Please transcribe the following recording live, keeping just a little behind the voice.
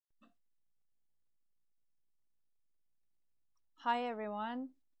Hi everyone,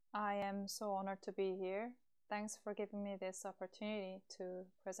 I am so honored to be here. Thanks for giving me this opportunity to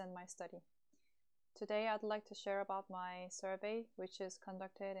present my study. Today I'd like to share about my survey, which is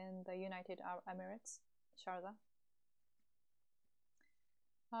conducted in the United Arab Emirates, Sharjah.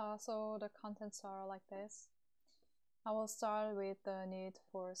 So the contents are like this. I will start with the need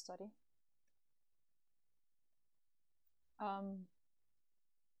for study.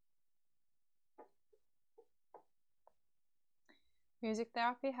 Music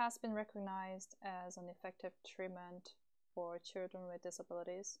therapy has been recognized as an effective treatment for children with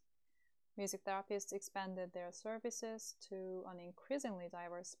disabilities. Music therapists expanded their services to an increasingly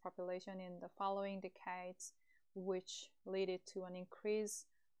diverse population in the following decades, which led to an increase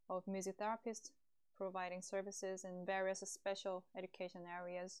of music therapists providing services in various special education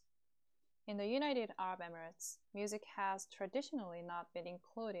areas. In the United Arab Emirates, music has traditionally not been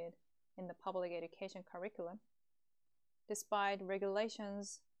included in the public education curriculum. Despite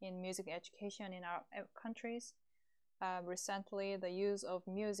regulations in music education in our countries, recently the use of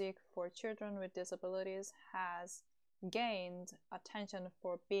music for children with disabilities has gained attention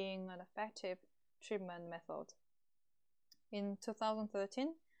for being an effective treatment method. In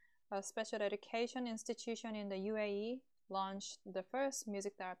 2013, a special education institution in the UAE launched the first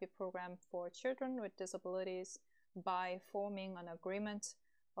music therapy program for children with disabilities by forming an agreement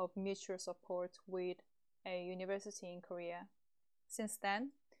of mutual support with a university in Korea. Since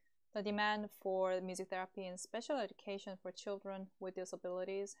then, the demand for music therapy in special education for children with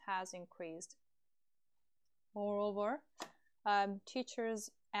disabilities has increased. Moreover,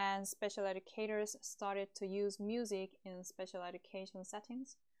 teachers and special educators started to use music in special education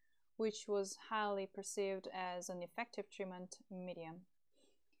settings, which was highly perceived as an effective treatment medium.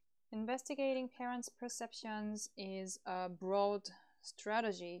 Investigating parents' perceptions is a broad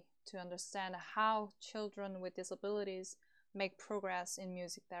strategy to understand how children with disabilities make progress in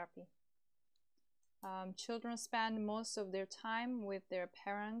music therapy. Children spend most of their time with their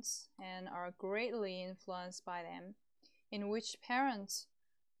parents and are greatly influenced by them, in which parents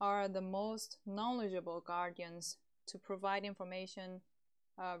are the most knowledgeable guardians to provide information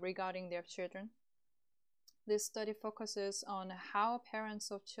regarding their children. This study focuses on how parents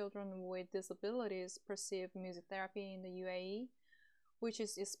of children with disabilities perceive music therapy in the UAE, which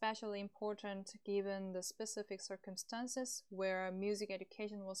is especially important given the specific circumstances where music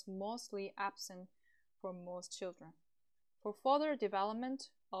education was mostly absent for most children. For further development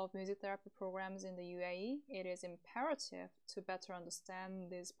of music therapy programs in the UAE, it is imperative to better understand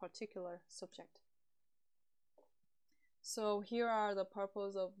this particular subject. So here are the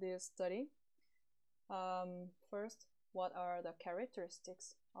purpose of this study. First, what are the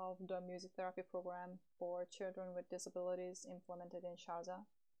characteristics of the music therapy program for children with disabilities implemented in Sharjah?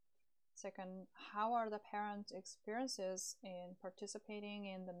 Second, how are the parents' experiences in participating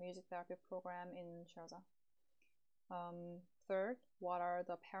in the music therapy program in Sharjah? Third, what are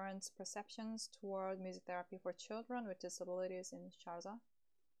the parents' perceptions toward music therapy for children with disabilities in Sharjah?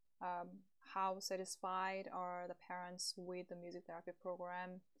 How satisfied are the parents with the music therapy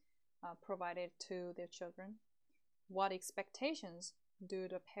program provided to their children? What expectations do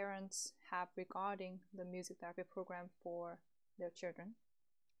the parents have regarding the music therapy program for their children?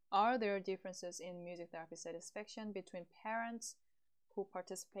 Are there differences in music therapy satisfaction between parents who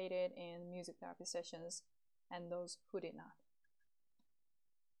participated in music therapy sessions and those who did not?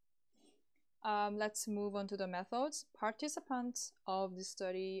 Let's move on to the methods. Participants of the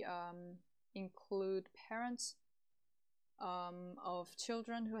study include parents of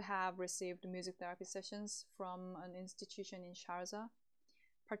children who have received music therapy sessions from an institution in Sharjah.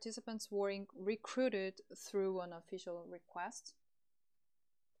 Participants were recruited through an official request.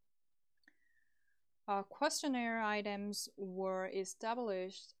 Questionnaire items were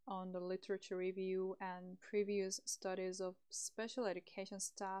established on the literature review and previous studies of special education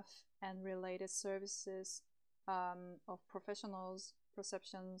staff and related services of professionals'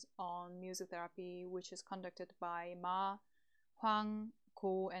 perceptions on music therapy, which is conducted by Ma, Huang,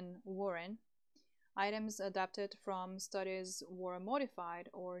 Ko, and Warren. Items adapted from studies were modified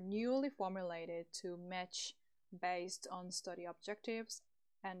or newly formulated to match based on study objectives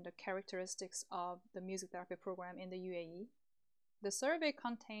and the characteristics of the music therapy program in the UAE. The survey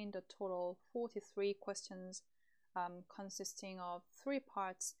contained a total 43 questions consisting of 3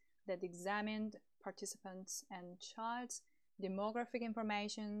 parts that examined participants' and child's demographic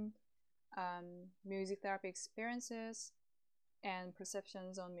information, music therapy experiences, and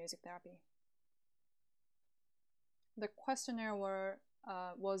perceptions on music therapy. The questionnaire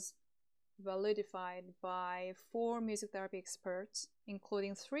was validated by 4 music therapy experts,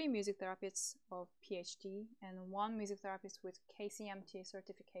 including 3 music therapists of PhD and 1 music therapist with KCMT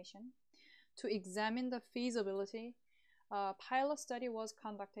certification. To examine the feasibility, a pilot study was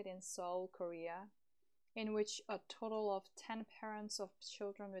conducted in Seoul, Korea, in which a total of 10 parents of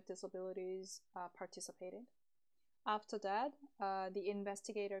children with disabilities participated. After that, the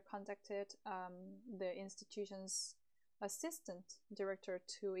investigator contacted the institution's assistant director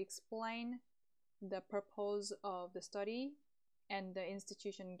to explain the purpose of the study, and the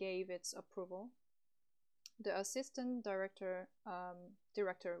institution gave its approval. The assistant director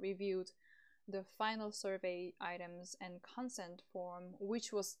reviewed the final survey items and consent form,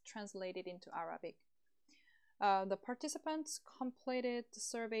 which was translated into Arabic. The participants completed the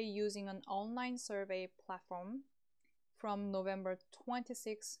survey using an online survey platform from November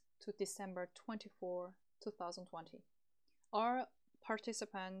 26 to December 24, 2020. All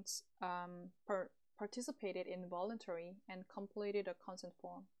participants participated in voluntary and completed a consent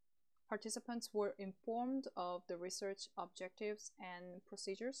form. Participants were informed of the research objectives and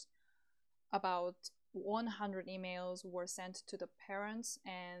procedures. About 100 emails were sent to the parents,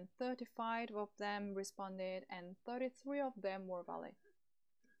 and 35 of them responded and 33 of them were valid.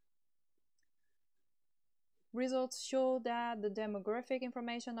 Results show that the demographic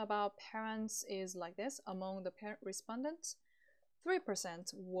information about parents is like this. Among the respondents,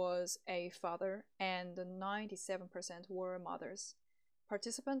 3% was a father and 97% were mothers.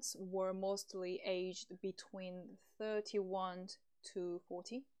 Participants were mostly aged between 31 to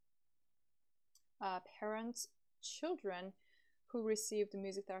 40. Parents' children who received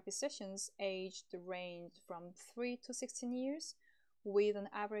music therapy sessions aged ranged from 3 to 16 years, with an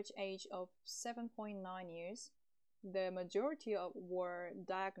average age of 7.9 years. The majority were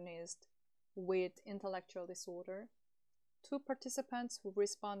diagnosed with intellectual disorder. 2 participants who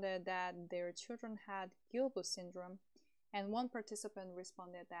responded that their children had Gilbert syndrome, and 1 participant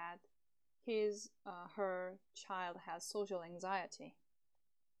responded that her child has social anxiety.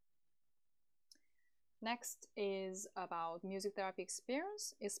 Next is about music therapy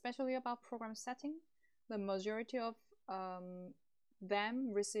experience, especially about program setting. The majority of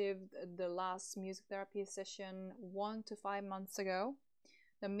them received the last music therapy session 1 to 5 months ago.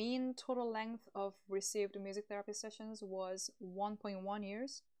 The mean total length of received music therapy sessions was 1.1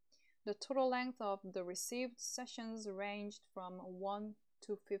 years. The total length of the received sessions ranged from 1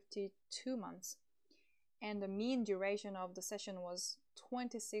 to 52 months, and the mean duration of the session was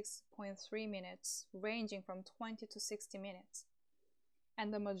 26.3 minutes, ranging from 20 to 60 minutes.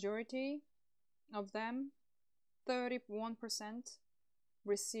 And the majority of them, 31%,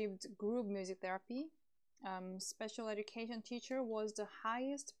 received group music therapy. Special education teacher was the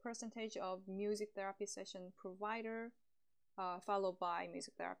highest percentage of music therapy session provider, followed by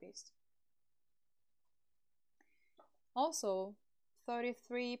music therapist. Also,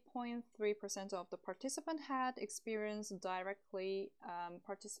 33.3% of the participants had experienced directly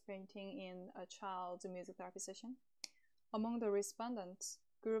participating in a child's music therapy session. Among the respondents,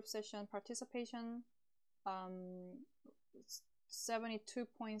 group session participation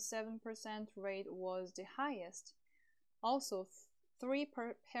 72.7% rate was the highest. Also, 3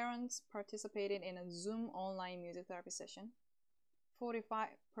 parents participated in a Zoom online music therapy session.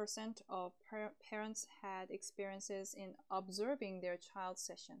 45% of parents had experiences in observing their child's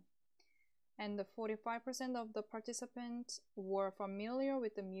session. And the 45% of the participants were familiar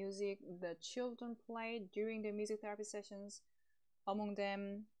with the music the children played during the music therapy sessions. Among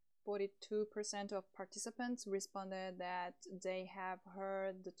them, 42% of participants responded that they have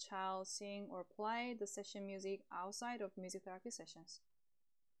heard the child sing or play the session music outside of music therapy sessions.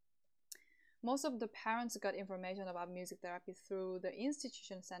 Most of the parents got information about music therapy through the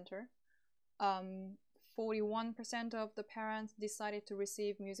institution center. 41% of the parents decided to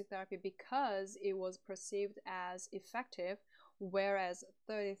receive music therapy because it was perceived as effective, whereas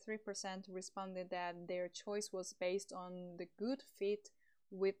 33% responded that their choice was based on the good fit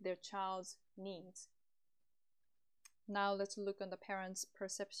with their child's needs. Now let's look at the parents'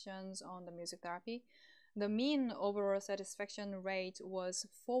 perceptions on the music therapy. The mean overall satisfaction rate was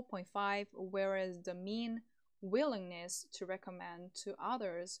 4.5, whereas the mean willingness to recommend to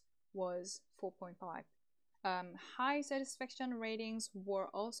others was 4.5. High satisfaction ratings were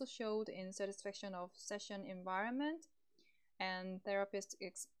also showed in satisfaction of session environment and therapist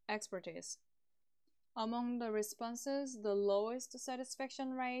expertise. Among the responses, the lowest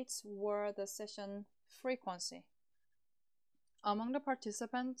satisfaction rates were the session frequency. Among the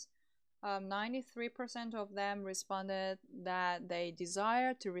participants, 93% of them responded that they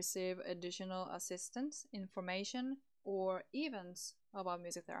desire to receive additional assistance, information, or events about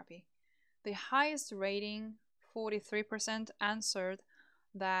music therapy. The highest rating, 43%, answered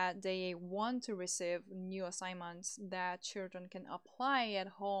that they want to receive new assignments that children can apply at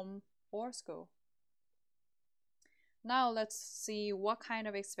home or school. Now let's see what kind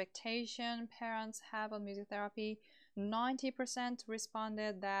of expectation parents have on music therapy. 90%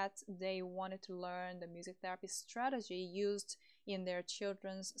 responded that they wanted to learn the music therapy strategy used in their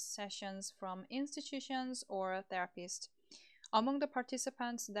children's sessions from institutions or therapists. Among the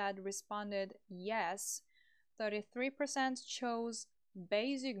participants that responded yes, 33% chose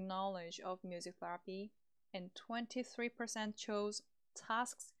basic knowledge of music therapy and 23% chose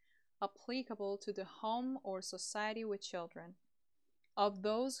tasks applicable to the home or society with children. Of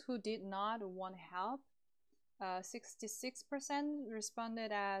those who did not want help, 66%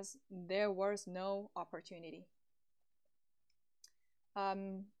 responded as there was no opportunity.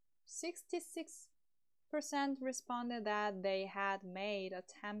 66% responded that they had made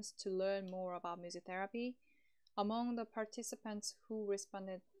attempts to learn more about music therapy. Among the participants who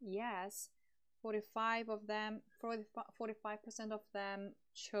responded yes, 45% of them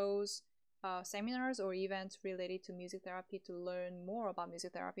chose seminars or events related to music therapy to learn more about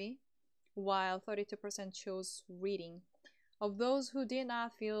music therapy, while 32% chose reading. Of those who did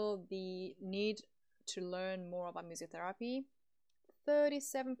not feel the need to learn more about music therapy,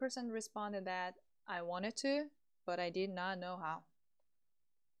 37% responded that I wanted to, but I did not know how.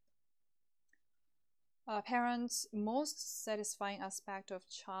 Parents' most satisfying aspect of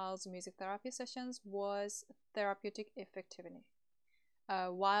child's music therapy sessions was therapeutic effectiveness,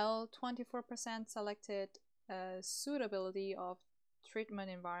 while 24% selected suitability of treatment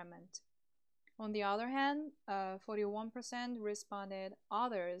environment. On the other hand, 41% responded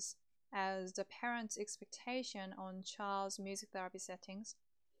others as the parents' expectation on child's music therapy settings.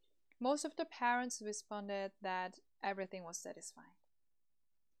 Most of the parents responded that everything was satisfying.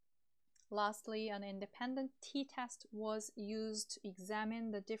 Lastly, an independent t-test was used to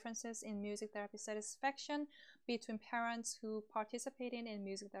examine the differences in music therapy satisfaction between parents who participated in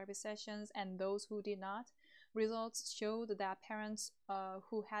music therapy sessions and those who did not. Results showed that parents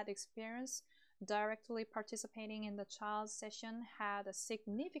who had experience directly participating in the child's session had a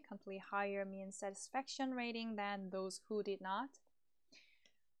significantly higher mean satisfaction rating than those who did not.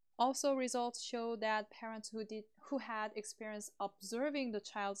 Also, results show that parents who had experience observing the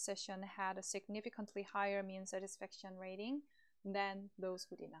child's session had a significantly higher mean satisfaction rating than those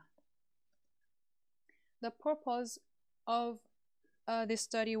who did not. The purpose of this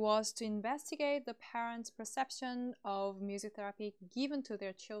study was to investigate the parents' perception of music therapy given to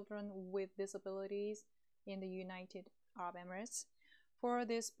their children with disabilities in the United Arab Emirates. For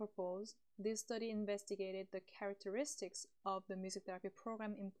this purpose, this study investigated the characteristics of the music therapy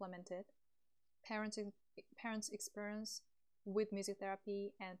program implemented, parents' experience with music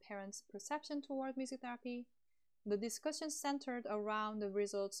therapy, and parents' perception toward music therapy. The discussion centered around the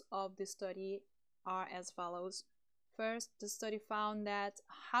results of the study are as follows. First, the study found that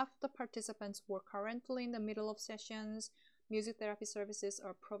half the participants were currently in the middle of sessions. Music therapy services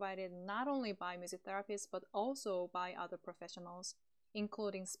are provided not only by music therapists but also by other professionals,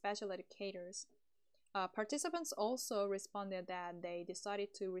 including special educators. Participants also responded that they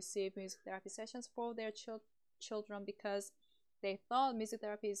decided to receive music therapy sessions for their children because they thought music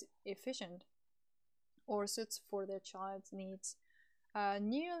therapy is efficient or suits for their child's needs.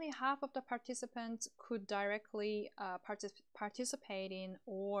 Nearly half of the participants could directly participate in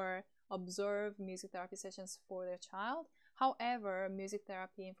or observe music therapy sessions for their child. However, music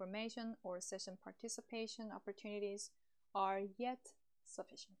therapy information or session participation opportunities are yet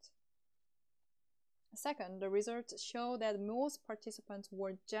sufficient. Second, the results show that most participants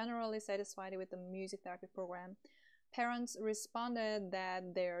were generally satisfied with the music therapy program. Parents responded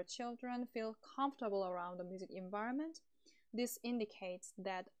that their children feel comfortable around the music environment. This indicates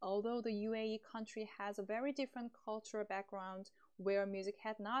that although the UAE country has a very different cultural background where music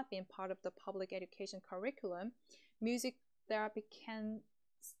had not been part of the public education curriculum, music therapy can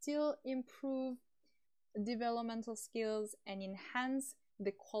still improve developmental skills and enhance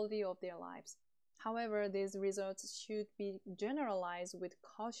the quality of their lives. However, these results should be generalized with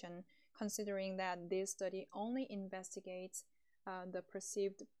caution, considering that this study only investigates the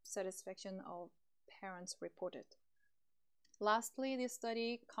perceived satisfaction of parents reported. Lastly, this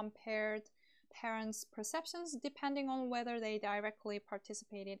study compared parents' perceptions depending on whether they directly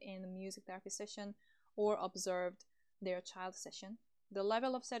participated in a music therapy session or observed their child's session. The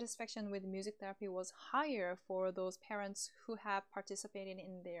level of satisfaction with music therapy was higher for those parents who have participated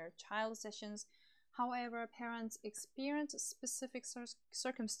in their child sessions. However, parents experienced specific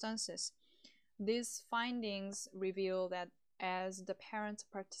circumstances. These findings reveal that as the parents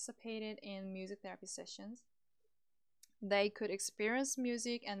participated in music therapy sessions, they could experience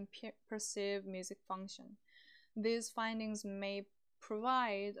music and perceive music function. These findings may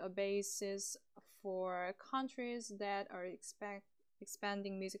provide a basis for countries that are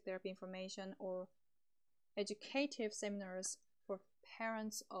expanding music therapy information or educative seminars for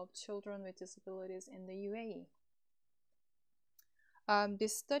parents of children with disabilities in the UAE.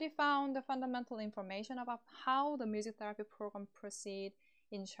 This study found the fundamental information about how the music therapy program proceeds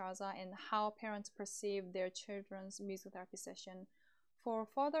in Sharjah and how parents perceive their children's music therapy session. For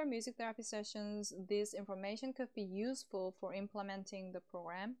further music therapy sessions, this information could be useful for implementing the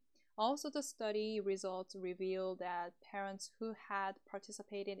program. Also, the study results reveal that parents who had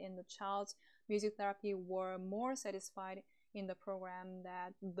participated in the child's music therapy were more satisfied in the program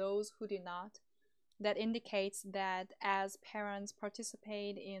than those who did not. That indicates that as parents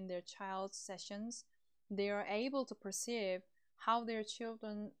participate in their child's sessions, they are able to perceive how their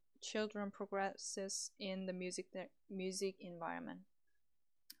children progresses in the music environment.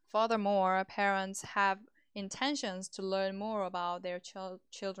 Furthermore, parents have intentions to learn more about their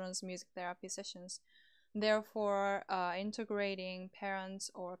children's music therapy sessions. Therefore, integrating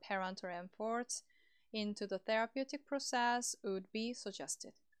parents or parental efforts into the therapeutic process would be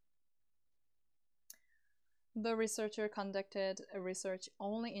suggested. The researcher conducted research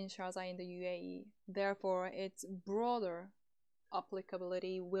only in Sharjah in the UAE. Therefore, its broader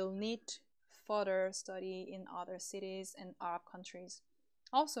applicability will need further study in other cities and Arab countries.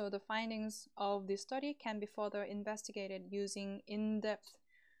 Also, the findings of this study can be further investigated using in-depth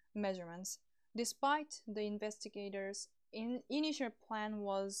measurements. Despite the investigators' initial plan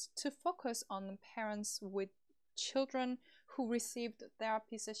was to focus on parents with children who received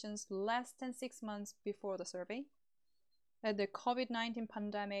therapy sessions less than 6 months before the survey, the COVID-19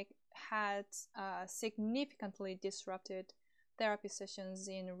 pandemic had significantly disrupted therapy sessions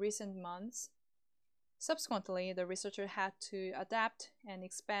in recent months. Subsequently, the researcher had to adapt and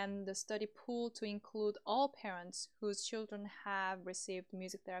expand the study pool to include all parents whose children have received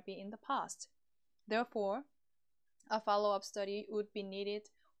music therapy in the past. Therefore, a follow-up study would be needed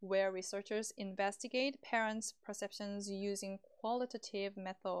where researchers investigate parents' perceptions using qualitative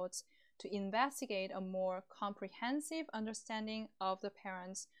methods to investigate a more comprehensive understanding of the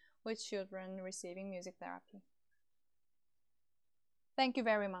parents with children receiving music therapy. Thank you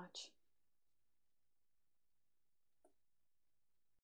very much.